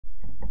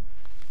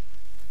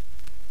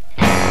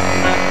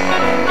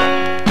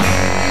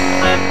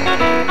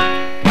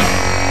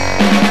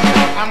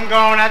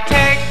gonna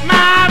take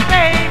my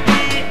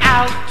baby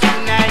out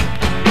tonight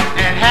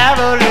and have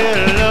a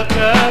little look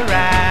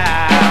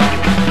around.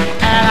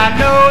 And I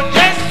know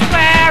just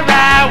where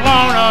I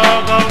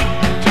wanna go,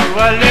 to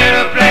a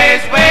little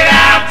place way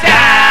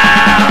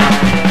downtown.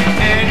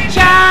 In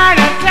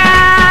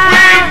Chinatown,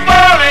 we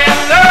fall in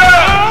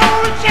love.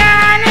 Oh,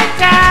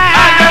 Chinatown,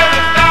 under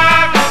the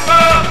stars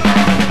above,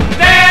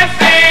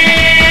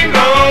 dancing,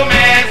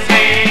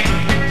 romancing,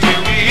 till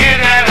we hear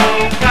that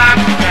old clock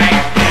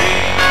strike 3.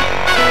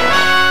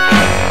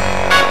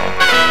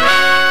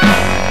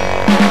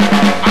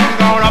 I'm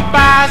gonna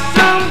buy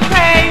some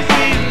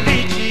crazy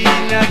lychee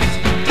nuts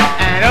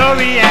and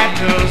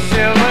Oriental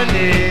silver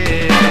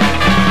nibs.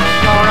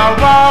 Gonna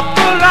walk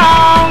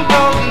along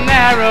those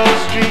narrow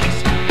streets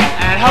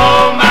and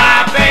hold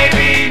my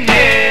baby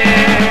near.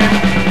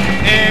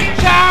 In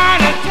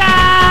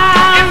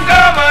Chinatown, it's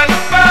so much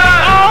fun.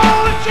 Oh,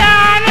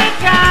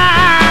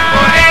 Chinatown,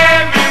 for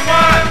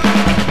everyone,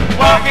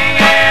 walking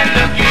and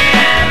looking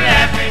and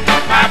laughing,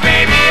 my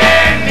baby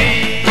and me.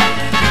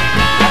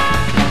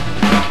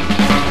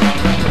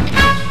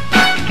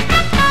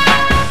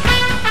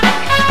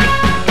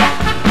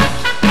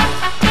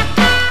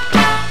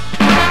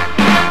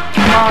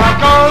 Gonna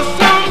go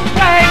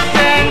someplace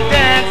and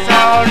dance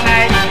all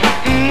night.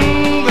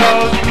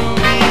 Those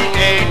groovy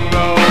egg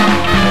rolls.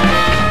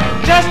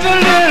 Just a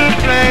little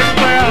place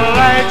where the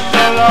lights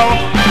are low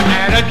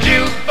and a